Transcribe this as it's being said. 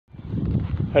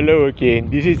Hello again,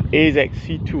 this is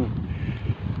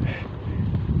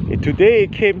AZC2. Today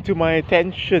it came to my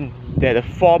attention that a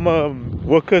former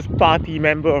Workers' Party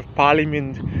Member of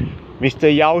Parliament,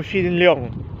 Mr. Yaw Shin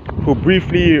Leong, who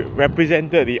briefly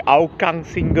represented the Hougang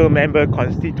single-member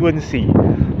constituency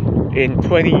in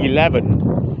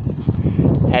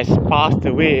 2011, has passed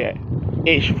away at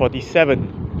age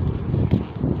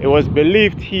 47. It was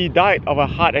believed he died of a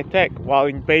heart attack while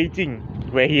in Beijing,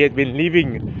 where he had been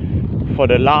living for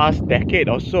the last decade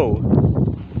or so.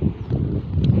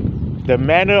 The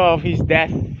manner of his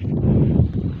death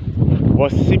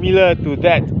was similar to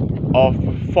that of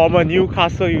former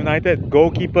Newcastle United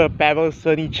goalkeeper Pavel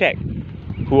Srnicek,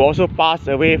 who also passed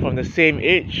away from the same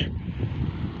age,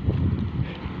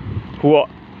 who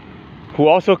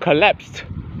also collapsed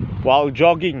while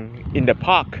jogging in the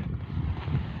park.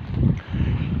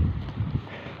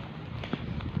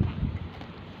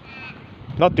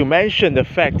 Not to mention the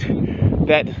fact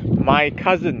that my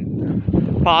cousin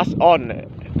passed on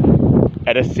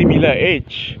at a similar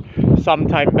age some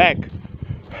time back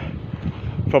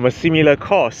from a similar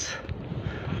cause,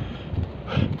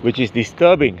 which is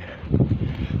disturbing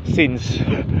since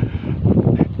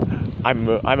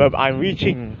I'm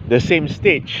reaching the same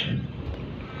stage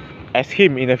as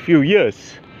him in a few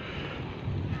years.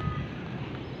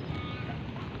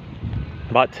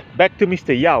 But back to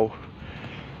Mr. Yaw.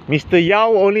 Mr. Yaw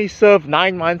only served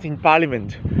 9 months in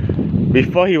Parliament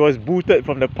before he was booted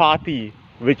from the party,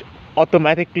 which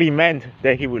automatically meant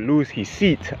that he would lose his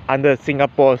seat under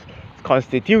Singapore's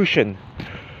constitution.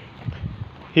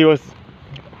 He was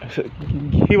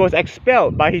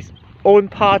expelled by his own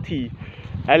party,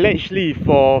 allegedly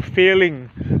for failing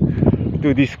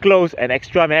to disclose an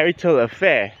extramarital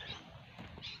affair.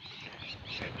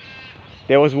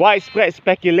 There was widespread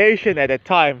speculation at the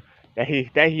time that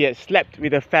he had slept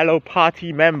with a fellow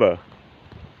party member.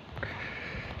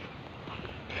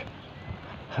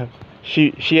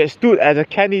 She had stood as a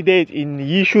candidate in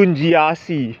Yishun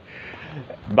GRC,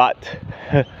 but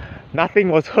nothing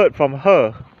was heard from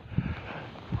her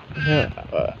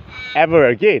ever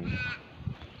again.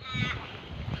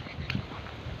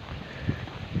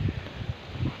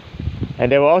 And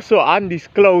there were also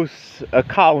undisclosed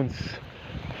accounts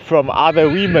from other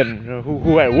women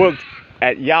who had worked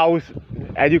at Yaw's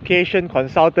education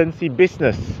consultancy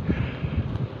business.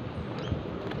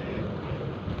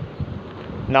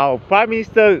 Now, Prime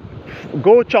Minister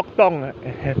Goh Chok Tong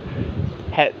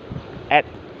had at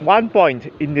one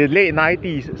point in the late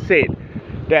 90s said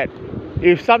that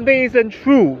if something isn't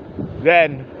true,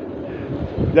 then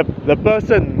the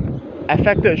person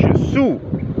affected should sue.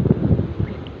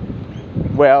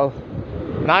 Well,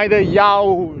 neither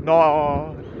Yaw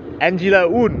nor Angela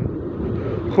Oon,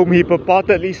 whom he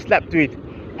purportedly slept with,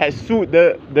 had sued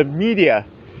the media,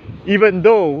 even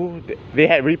though they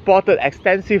had reported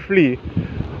extensively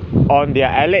on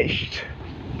their alleged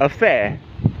affair.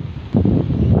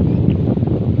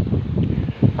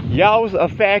 Yaw's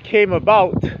affair came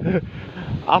about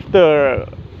after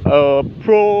a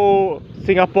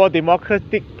pro-Singapore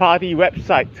Democratic Party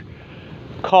website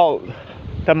called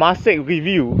Temasek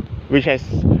Review, which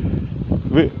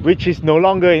is no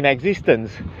longer in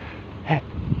existence,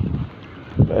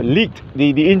 leaked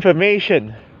the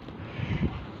information.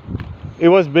 It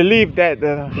was believed that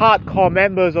the hardcore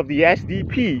members of the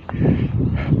SDP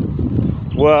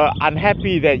were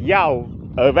unhappy that Yaw,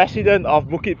 a resident of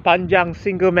Bukit Panjang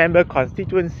single-member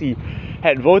constituency,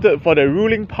 had voted for the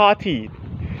ruling party,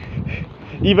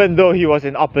 even though he was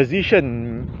an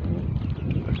opposition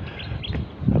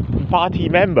party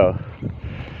member.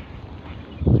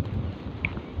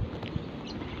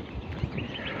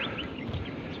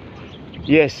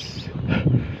 Yes.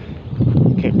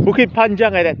 Okay. Bukit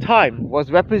Panjang at that time was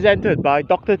represented by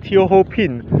Dr. Teo Ho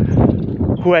Pin,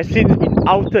 who has since been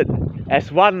outed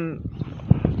as one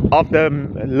of the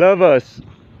lovers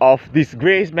of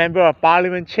disgraced Member of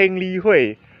Parliament Cheng Li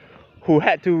Hui, who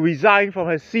had to resign from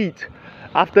her seat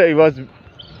after it was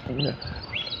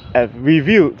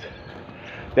revealed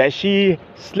that she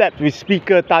slept with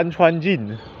Speaker Tan Chuan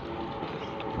Jin.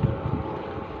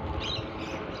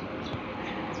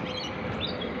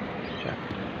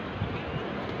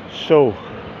 So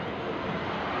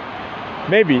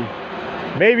maybe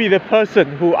the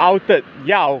person who outed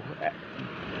Yaw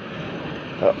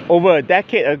over a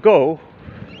decade ago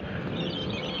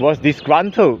was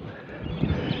disgruntled.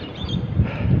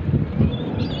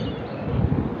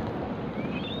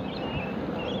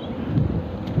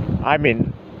 I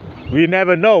mean, we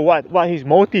never know what his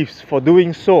motives for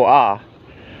doing so are.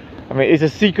 I mean, it's a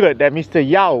secret that Mr.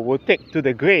 Yaw will take to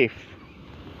the grave.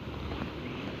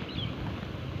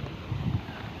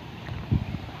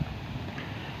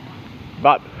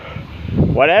 But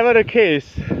whatever the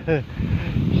case,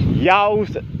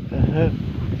 Yaw's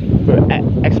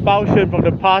expulsion from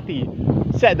the party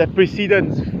set the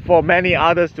precedence for many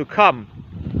others to come,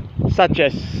 such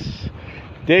as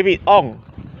David Ong,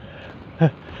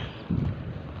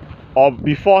 or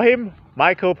before him,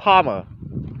 Michael Palmer.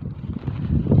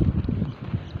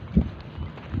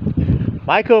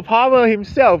 Michael Palmer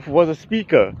himself was a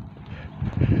speaker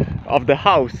of the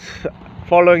House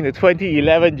following the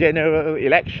 2011 general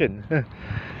election,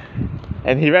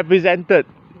 and he represented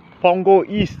Punggol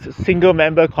East single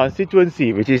member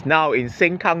constituency, which is now in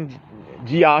Sengkang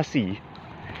GRC.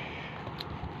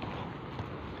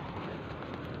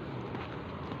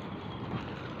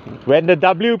 When the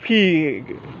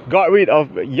WP got rid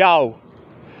of Yaw,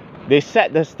 they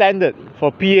set the standard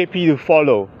for PAP to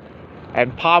follow,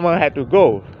 and Palmer had to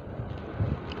go.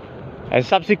 And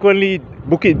subsequently,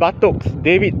 Bukit Batuk's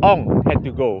David Ong had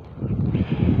to go.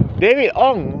 David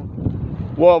Ong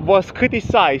was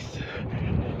criticized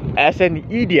as an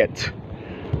idiot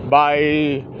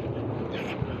by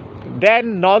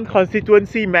then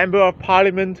non-constituency Member of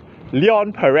Parliament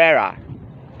Leon Pereira.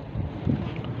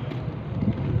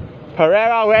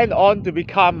 Pereira went on to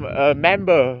become a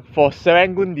member for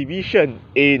Serangoon Division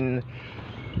in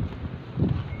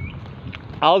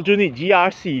Aljunied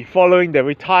GRC following the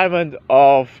retirement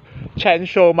of Chen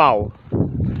Shou Mao.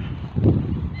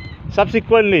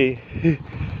 Subsequently,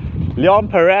 Leon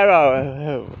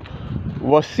Pereira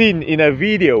was seen in a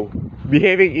video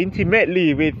behaving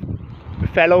intimately with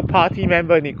fellow party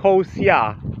member Nicole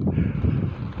Seah.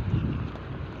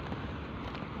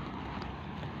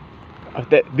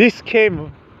 This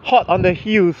came hot on the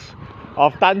heels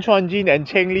of Tan Chuan Jin and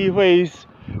Cheng Li Hui's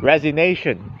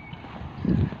resignation.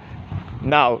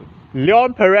 Now,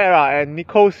 Leon Pereira and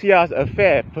Nicole Seah's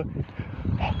affair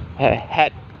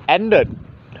had ended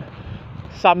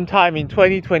sometime in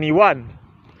 2021,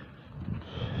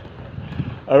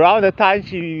 around the time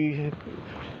she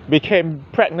became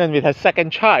pregnant with her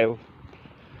second child.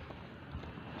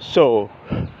 So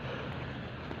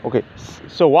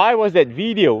why was that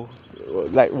video,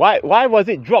 like, why was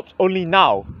it dropped only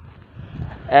now?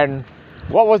 And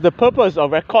what was the purpose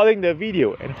of recording the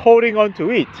video and holding on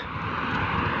to it?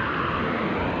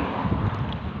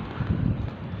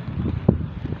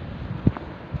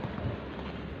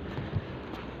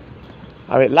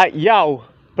 I mean, like Yaw,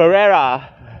 Pereira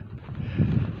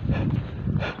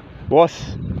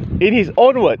was, in his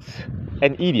own words,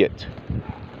 an idiot.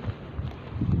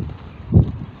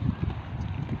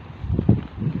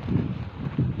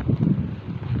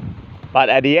 But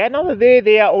at the end of the day,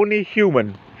 they are only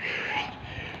human.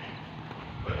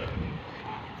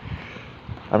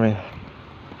 I mean,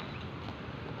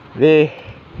 the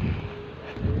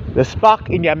spark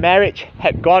in their marriage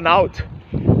had gone out,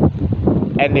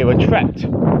 and they were trapped,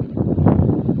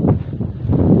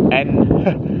 and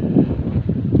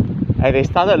they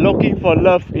started looking for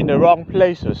love in the wrong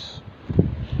places.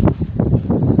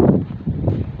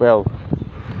 Well,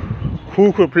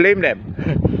 who could blame them?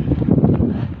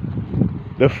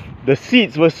 The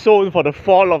seeds were sown for the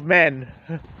fall of man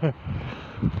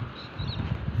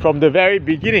from the very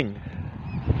beginning,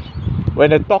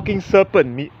 when a talking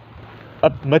serpent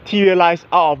materialized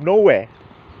out of nowhere.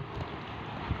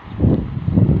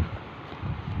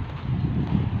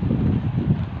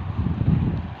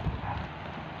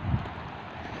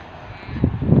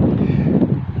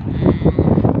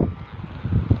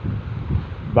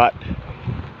 But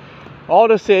all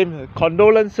the same,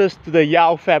 condolences to the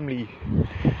Yaw family.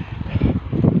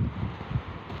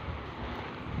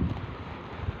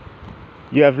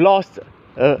 You have lost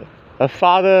a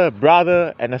father, a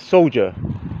brother, and a soldier.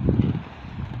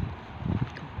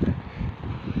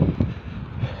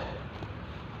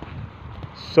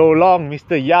 So long,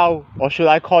 Mr. Yaw, or should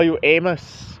I call you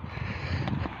Amos?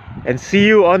 And see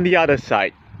you on the other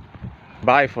side.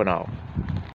 Bye for now.